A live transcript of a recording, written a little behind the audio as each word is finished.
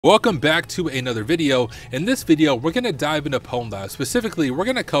Welcome back to another video. In this video, we're going to dive into Pwned Labs. Specifically, we're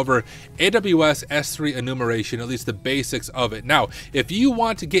going to cover AWS S3 Enumeration, at least the basics of it. Now, if you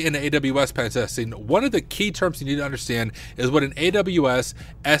want to get into AWS pen testing, one of the key terms you need to understand is what an AWS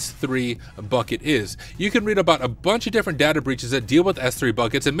S3 bucket is. You can read about a bunch of different data breaches that deal with S3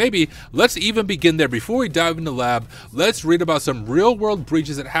 buckets, and maybe let's even begin there. Before we dive into lab, let's read about some real-world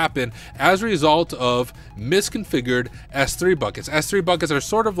breaches that happen as a result of misconfigured S3 buckets. S3 buckets are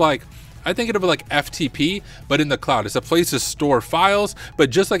sort of like, I think of it like FTP, but in the cloud. It's a place to store files, but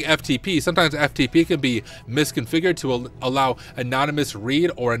just like FTP, sometimes FTP can be misconfigured to allow anonymous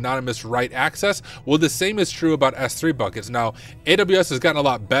read or anonymous write access. Well, the same is true about S3 buckets. Now, AWS has gotten a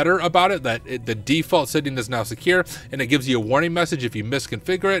lot better about it, the default setting is now secure, and it gives you a warning message if you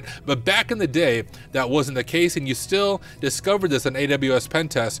misconfigure it. But back in the day, that wasn't the case, and you still discovered this in AWS pen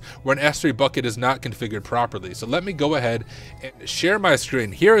test where an S3 bucket is not configured properly. So let me go ahead and share my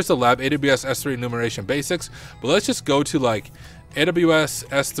screen. Here is the lab, AWS S3 Enumeration Basics, but let's just go to like AWS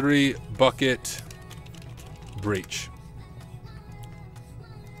S3 bucket breach,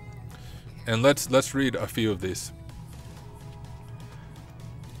 and let's read a few of these.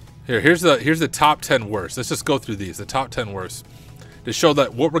 Here's the top 10 worst. Let's just go through these, the top 10 worst, to show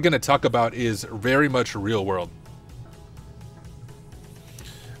that what we're going to talk about is very much real world.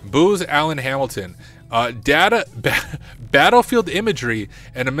 Booz Allen Hamilton. Battlefield imagery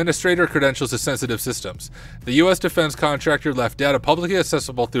and administrator credentials to sensitive systems. The U.S. defense contractor left data publicly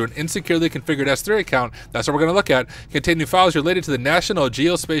accessible through an insecurely configured S3 account, that's what we're going to look at, containing files related to the National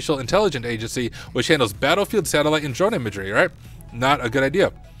Geospatial Intelligence Agency, which handles battlefield satellite and drone imagery, right? Not a good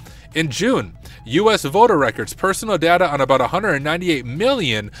idea. In June, U.S. voter records, personal data on about 198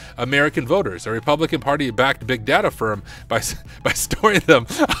 million American voters. A Republican Party-backed big data firm by storing them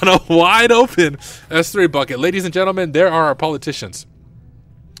on a wide-open S3 bucket. Ladies and gentlemen, there are our politicians.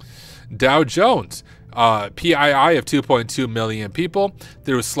 Dow Jones, PII of 2.2 million people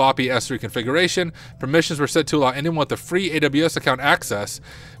through sloppy S3 configuration. Permissions were set to allow anyone with a free AWS account access,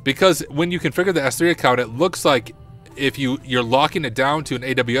 because when you configure the S3 account, it looks like if you're locking it down to an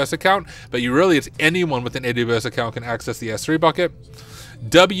AWS account, but it's anyone with an AWS account can access the S3 bucket.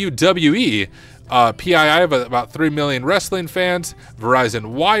 WWE, PII of about 3 million wrestling fans.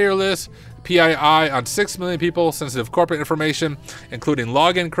 Verizon Wireless, PII on 6 million people, sensitive corporate information, including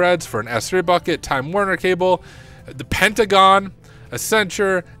login creds for an S3 bucket. Time Warner Cable, the Pentagon,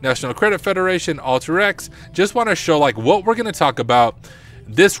 Accenture, National Credit Federation, AlterX. Just want to show like what we're going to talk about.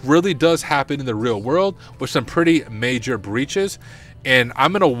 This really does happen in the real world with some pretty major breaches, and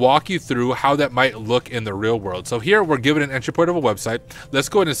I'm going to walk you through how that might look in the real world. So here we're given an entry point of a website. Let's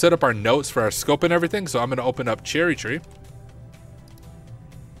go ahead and set up our notes for our scope and everything. So I'm going to open up Cherry Tree.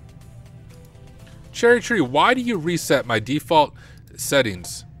 Cherry Tree, why do you reset my default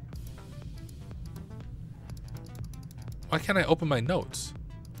settings? Why can't I open my notes?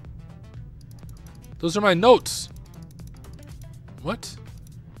 Those are my notes. What?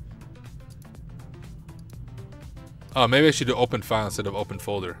 Oh, maybe I should do open file instead of open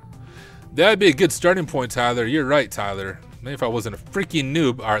folder. That'd be a good starting point, Tyler. You're right, Tyler. Maybe if I wasn't a freaking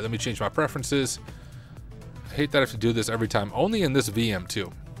noob. All right, let me change my preferences. I hate that I have to do this every time. Only in this VM,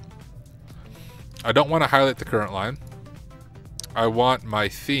 too. I don't want to highlight the current line. I want my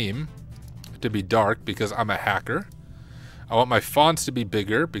theme to be dark because I'm a hacker. I want my fonts to be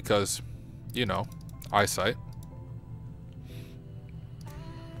bigger because, you know, eyesight.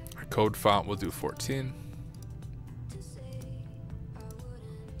 Our code font will do 14.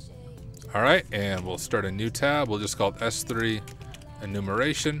 All right, and we'll start a new tab. We'll just call it S3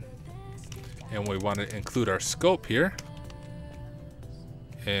 Enumeration. And we want to include our scope here.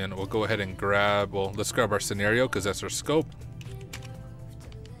 And we'll go ahead and grab, well, let's grab our scenario because that's our scope.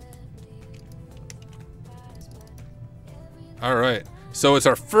 All right, so it's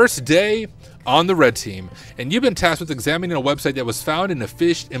our first day on the red team, and you've been tasked with examining a website that was found in a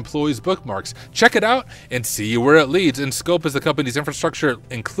phished employee's bookmarks. Check it out and see where it leads. And scope is the company's infrastructure,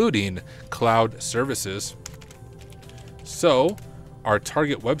 including cloud services. So our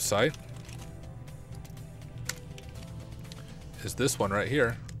target website is this one right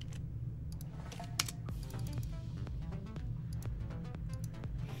here.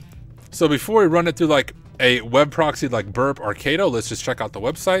 So before we run it through like a web proxy like Burp or Cato, let's just check out the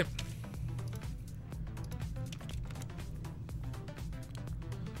website.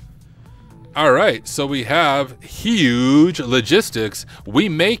 All right, so we have huge logistics. We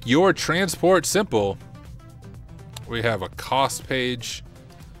make your transport simple. We have a cost page.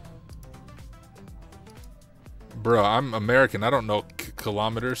 Bro, I'm American. I don't know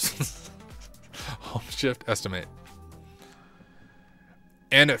kilometers. Home shift estimate.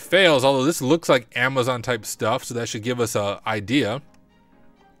 and it fails, although this looks like Amazon type stuff, so that should give us an idea.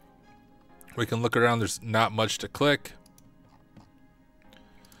 We can look around, there's not much to click.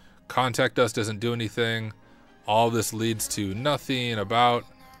 Contact us doesn't do anything. All this leads to nothing. About,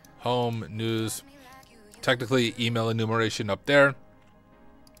 home, news, technically email enumeration up there.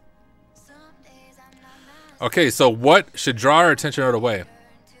 Okay, so what should draw our attention right away?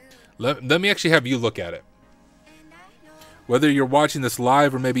 Let me actually have you look at it. Whether you're watching this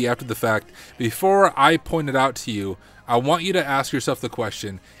live or maybe after the fact, before I point it out to you, I want you to ask yourself the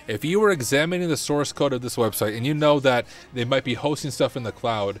question, if you were examining the source code of this website and you know that they might be hosting stuff in the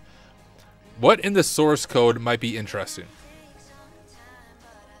cloud, what in the source code might be interesting?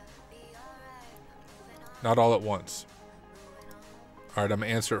 Not all at once. All right, I'm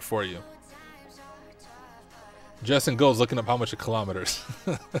going to answer it for you. Justin Gold's looking up how much kilometers.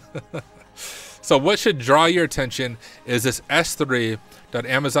 So what should draw your attention is this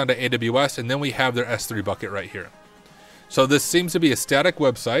s3.amazon.aws, and then we have their S3 bucket right here. So this seems to be a static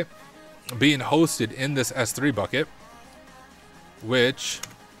website being hosted in this S3 bucket, which,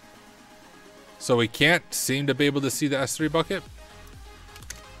 so we can't seem to be able to see the S3 bucket.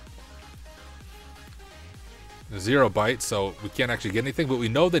 0 bytes, so we can't actually get anything, but we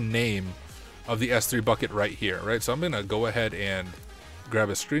know the name of the S3 bucket right here, right? So I'm gonna go ahead and grab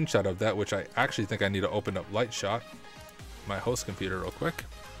a screenshot of that, which I actually think I need to open up Lightshot, my host computer, real quick.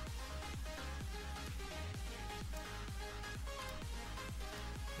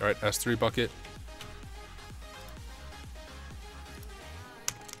 All right, S3 bucket.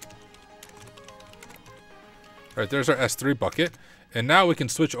 All right, there's our S3 bucket. And now we can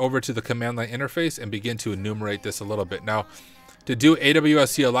switch over to the command line interface and begin to enumerate this a little bit. Now, to do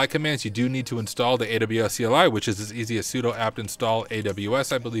AWS CLI commands, you do need to install the AWS CLI, which is as easy as sudo apt install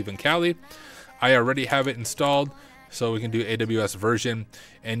AWS, I believe, in Kali. I already have it installed, so we can do AWS version,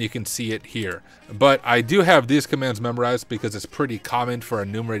 and you can see it here. But I do have these commands memorized because it's pretty common for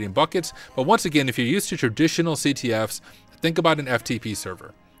enumerating buckets. But once again, if you're used to traditional CTFs, think about an FTP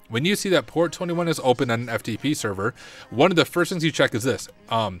server. When you see that port 21 is open on an FTP server, one of the first things you check is this,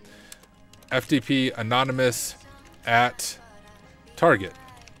 FTP anonymous at target.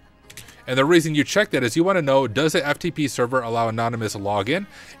 And the reason you check that is you want to know, does the FTP server allow anonymous login?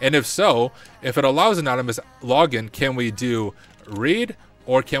 And if so, if it allows anonymous login, can we do read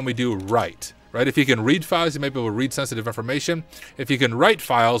or can we do write? Right? If you can read files, you might be able to read sensitive information. If you can write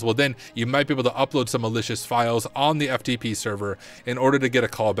files, well, then you might be able to upload some malicious files on the FTP server in order to get a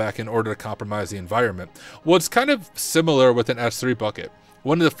callback, in order to compromise the environment. Well, it's kind of similar with an S3 bucket.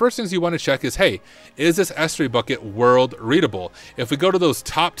 One of the first things you want to check is, hey, is this S3 bucket world readable? If we go to those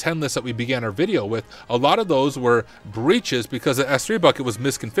top 10 lists that we began our video with, a lot of those were breaches because the S3 bucket was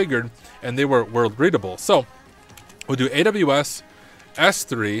misconfigured and they were world readable. So we'll do AWS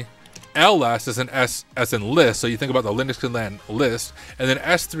S3 LS as an S as in list, so you think about the Linux command list, and then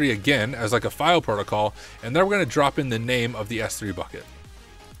S3 again as like a file protocol, and then we're going to drop in the name of the S3 bucket,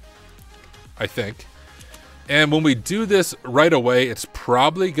 I think. And when we do this right away, it's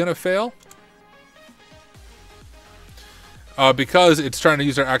probably going to fail because it's trying to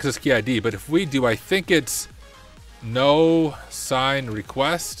use our access key ID. But if we do, I think it's no sign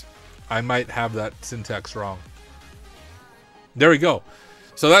request. I might have that syntax wrong. There we go.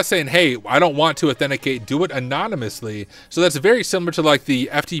 So that's saying, hey, I don't want to authenticate, do it anonymously. So that's very similar to like the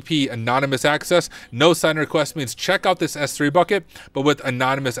FTP anonymous access. No sign request means check out this S3 bucket, but with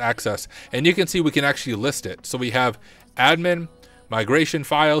anonymous access. And you can see we can actually list it. So we have admin, migration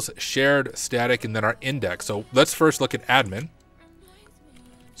files, shared, static, and then our index. So let's first look at admin.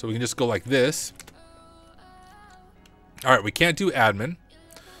 So we can just go like this. All right, we can't do admin.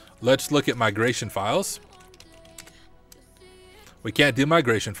 Let's look at migration files. We can't do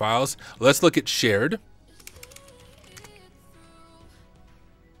migration files. Let's look at shared.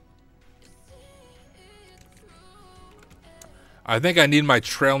 I think I need my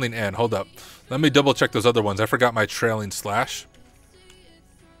trailing n. Hold up. Let me double check those other ones. I forgot my trailing slash.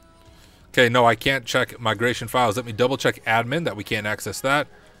 Okay, no, I can't check migration files. Let me double check admin, that we can't access that.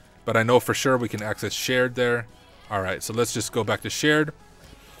 But I know for sure we can access shared there. All right, so let's just go back to shared.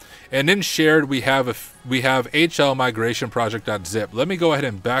 And in shared, we have HL migration project.zip. Let me go ahead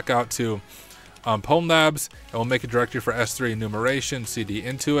and back out to Pwned Labs, and we'll make a directory for S3 enumeration, cd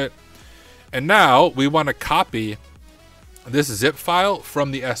into it. And now we want to copy this zip file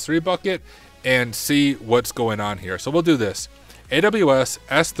from the S3 bucket and see what's going on here. So we'll do this. AWS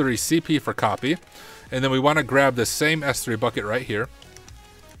S3 CP for copy. And then we want to grab the same S3 bucket right here.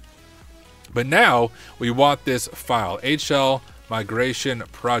 But now we want this file, HL migration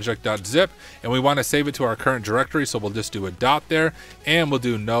project.zip, and we want to save it to our current directory, so we'll just do a dot there, and we'll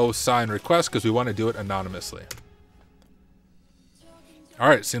do no sign request because we want to do it anonymously. All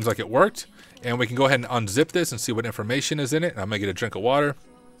right, seems like it worked, and we can go ahead and unzip this and see what information is in it. I'm gonna get a drink of water.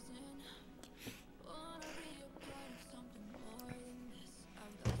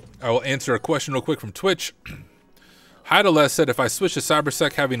 I will answer a question real quick from Twitch. Heideless said, if I switch to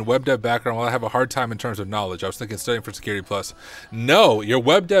cybersec, having a web dev background, will I have a hard time in terms of knowledge? I was thinking studying for Security Plus. No, your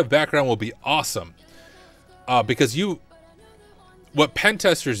web dev background will be awesome. Because what pen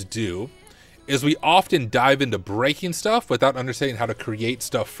testers do is we often dive into breaking stuff without understanding how to create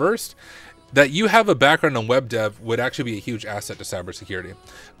stuff first. That you have a background in web dev would actually be a huge asset to cybersecurity.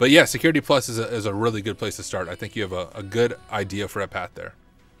 But yeah, Security Plus is a really good place to start. I think you have a good idea for a path there.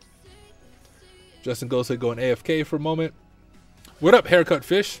 Justin Gold said going AFK for a moment. What up, Haircut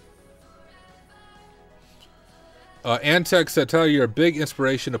Fish? Antec said, Tyler, you're a big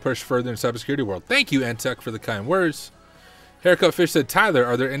inspiration to push further in cybersecurity world. Thank you, Antec, for the kind words. Haircut Fish said, Tyler,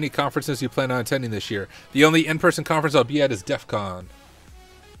 are there any conferences you plan on attending this year? The only in-person conference I'll be at is DEF CON.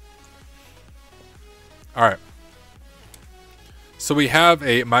 All right. So we have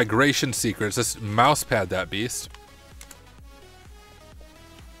a migration secrets. Let's mousepad that beast.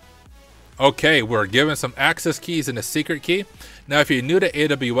 Okay, we're given some access keys and a secret key. Now, if you're new to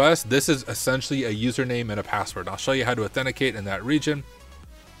AWS, this is essentially a username and a password. I'll show you how to authenticate in that region.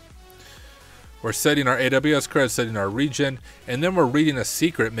 We're setting our AWS credits, setting our region, and then we're reading a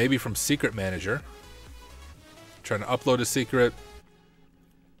secret, maybe from Secret Manager. Trying to upload a secret.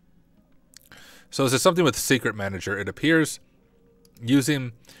 So this is something with Secret Manager. It appears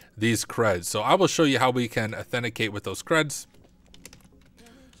using these creds. So I will show you how we can authenticate with those creds.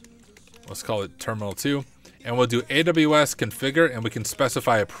 Let's call it terminal 2. And we'll do AWS configure, and we can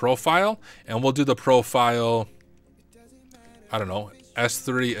specify a profile. And we'll do the profile, I don't know,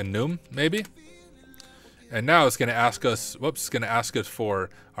 S3 Enum, maybe. And now it's going to ask us, whoops, it's going to ask us for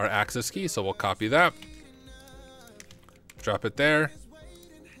our access key. So we'll copy that. Drop it there.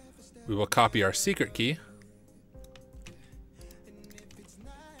 We will copy our secret key.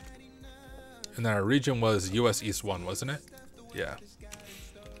 And then our region was US East 1, wasn't it? Yeah.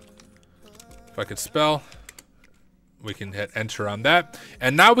 If I could spell, we can hit enter on that.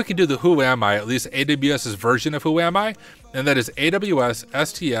 And now we can do the who am I, at least AWS's version of who am I. And that is AWS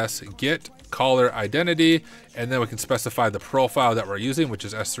STS get caller identity. And then we can specify the profile that we're using, which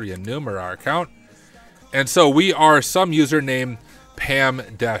is S3 Enum, or our account. And so we are some username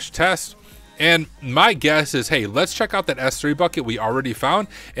Pam-test. And my guess is, hey, let's check out that S3 bucket we already found,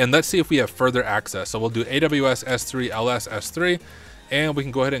 and let's see if we have further access. So we'll do AWS S3 LS S3, and we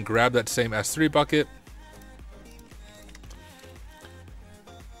can go ahead and grab that same S3 bucket.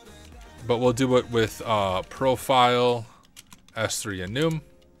 But we'll do it with profile S3 Enum.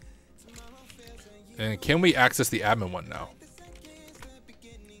 And can we access the admin one now?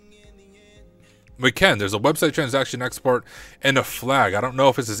 We can. There's a website transaction export and a flag. I don't know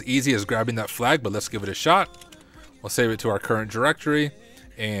if it's as easy as grabbing that flag, but let's give it a shot. We'll save it to our current directory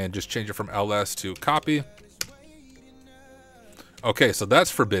and just change it from LS to copy. Okay, so that's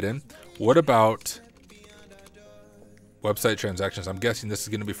forbidden. What about website transactions? I'm guessing this is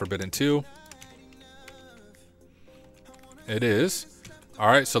going to be forbidden too. It is. All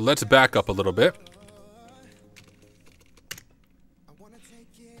right, so let's back up a little bit.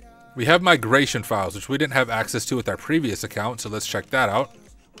 We have migration files, which we didn't have access to with our previous account, so let's check that out.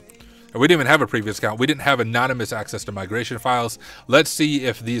 And we didn't even have a previous account. We didn't have anonymous access to migration files. Let's see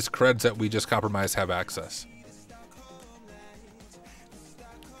if these creds that we just compromised have access.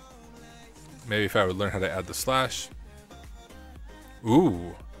 Maybe if I would learn how to add the slash.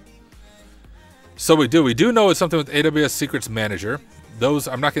 Ooh. So we do know it's something with AWS Secrets Manager. Those,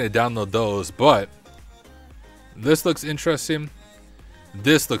 I'm not going to download those, but this looks interesting.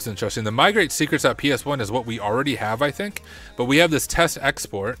 This looks interesting. The migrate secrets.ps1 is what we already have, I think. But we have this test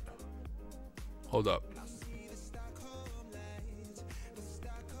export. Hold up.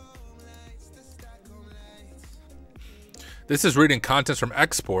 This is reading contents from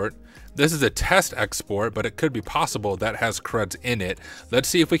export. This is a test export, but it could be possible that has creds in it. Let's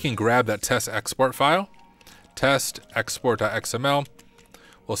see if we can grab that test export file. Test export.xml.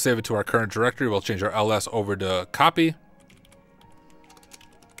 We'll save it to our current directory. We'll change our ls over to copy.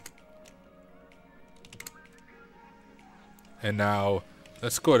 And now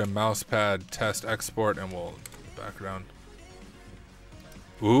let's go to mousepad test export, and we'll back around.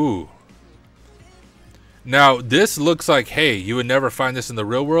 Ooh. Now, this looks like, hey, you would never find this in the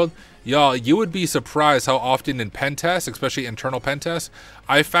real world. Y'all, you would be surprised how often in pen tests, especially internal pen tests,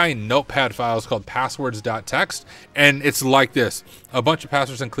 I find notepad files called passwords.txt, and it's like this. A bunch of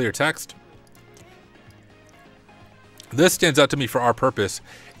passwords in clear text. This stands out to me for our purpose.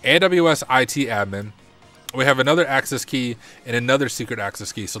 AWS IT admin. We have another access key and another secret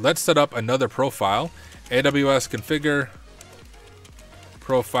access key. So let's set up another profile. AWS configure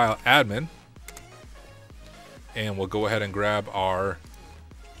profile admin. And we'll go ahead and grab our,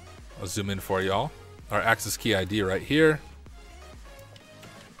 I'll zoom in for y'all, our access key ID right here.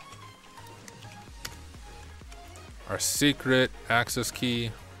 Our secret access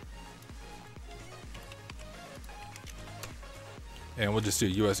key. And we'll just do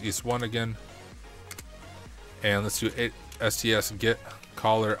US East 1 again. And let's do STS get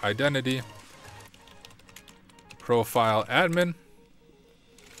caller identity. Profile admin.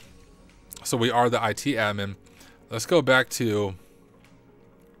 So we are the IT admin. Let's go back to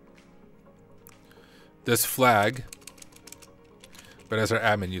this flag, but as our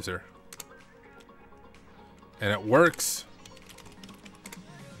admin user. And it works.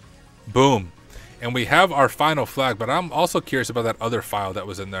 Boom. And we have our final flag, but I'm also curious about that other file that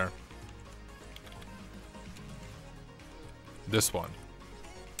was in there. This one.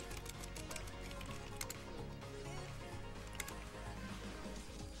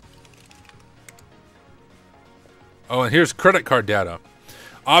 Oh, and here's credit card data.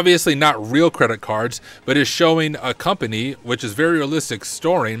 Obviously not real credit cards, but is showing a company, which is very realistic,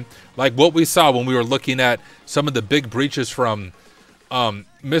 storing like what we saw when we were looking at some of the big breaches from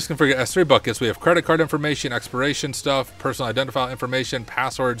misconfigured S3 buckets. We have credit card information, expiration stuff, personal identifier information,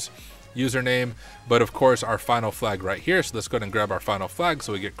 passwords, username, but of course our final flag right here. So let's go ahead and grab our final flag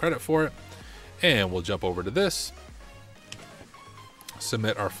so we get credit for it. And we'll jump over to this.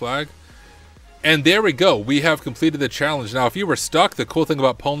 Submit our flag. And there we go. We have completed the challenge. Now, if you were stuck, the cool thing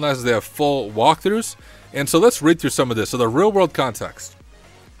about Pwned Labs is they have full walkthroughs. And so let's read through some of this. So the real world context.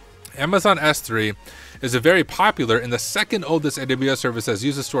 Amazon S3 is a very popular and the second oldest AWS service that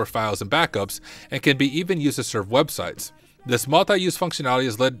uses to store files and backups and can be even used to serve websites. This multi-use functionality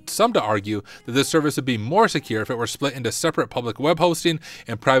has led some to argue that this service would be more secure if it were split into separate public web hosting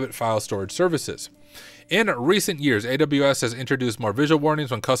and private file storage services. In recent years, AWS has introduced more visual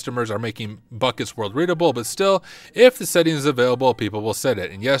warnings when customers are making buckets world readable, but still, if the setting is available, people will set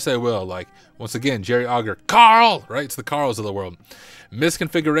it. And yes, they will. Like, once again, Jerry Auger, Carl, right? It's the Carls of the world.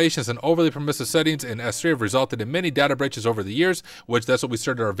 Misconfigurations and overly permissive settings in S3 have resulted in many data breaches over the years, which that's what we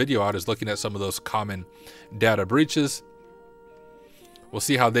started our video out, is looking at some of those common data breaches. We'll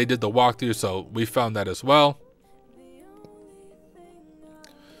see how they did the walkthrough, so we found that as well.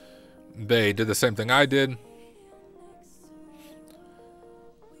 They did the same thing I did.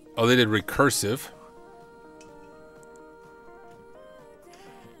 Oh, they did recursive.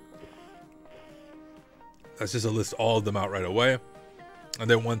 That's just to list all of them out right away. And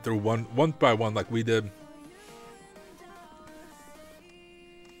then went through one by one like we did.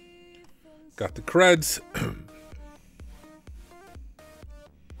 Got the creds.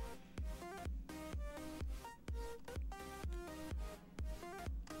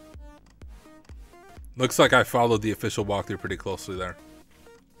 Looks like I followed the official walkthrough pretty closely there.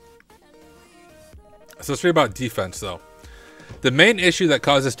 So let's read about defense though. The main issue that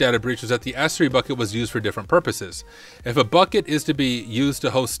caused this data breach was that the S3 bucket was used for different purposes. If a bucket is to be used to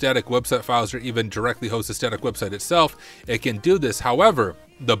host static website files or even directly host the static website itself, it can do this. However,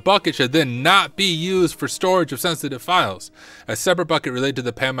 the bucket should then not be used for storage of sensitive files. A separate bucket related to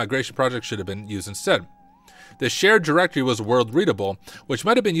the PAM migration project should have been used instead. The shared directory was world readable, which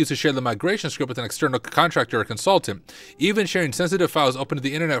might have been used to share the migration script with an external contractor or consultant. Even sharing sensitive files open to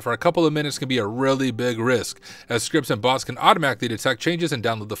the internet for a couple of minutes can be a really big risk, as scripts and bots can automatically detect changes and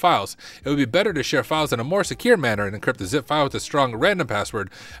download the files. It would be better to share files in a more secure manner and encrypt the zip file with a strong random password.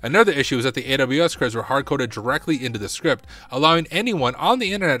 Another issue is that the AWS creds were hard-coded directly into the script, allowing anyone on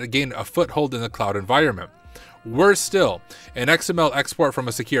the internet to gain a foothold in the cloud environment. Worse still, an XML export from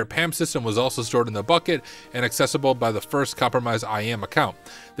a secure PAM system was also stored in the bucket and accessible by the first compromised IAM account.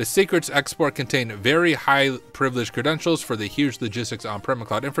 The secrets export contained very high privileged credentials for the huge logistics on-prem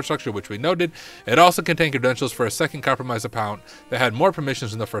cloud infrastructure, which we noted. It also contained credentials for a second compromised account that had more permissions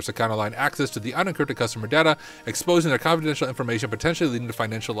than the first account, allowing access to the unencrypted customer data, exposing their confidential information, potentially leading to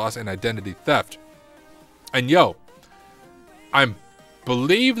financial loss and identity theft. And yo, I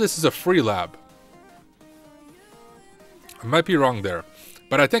believe this is a free lab. I might be wrong there,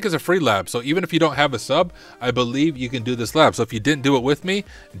 but I think it's a free lab. So even if you don't have a sub, I believe you can do this lab. So if you didn't do it with me,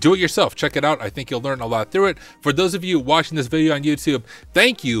 do it yourself. Check it out. I think you'll learn a lot through it. For those of you watching this video on YouTube,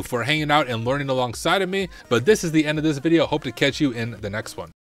 thank you for hanging out and learning alongside of me. But this is the end of this video. Hope to catch you in the next one.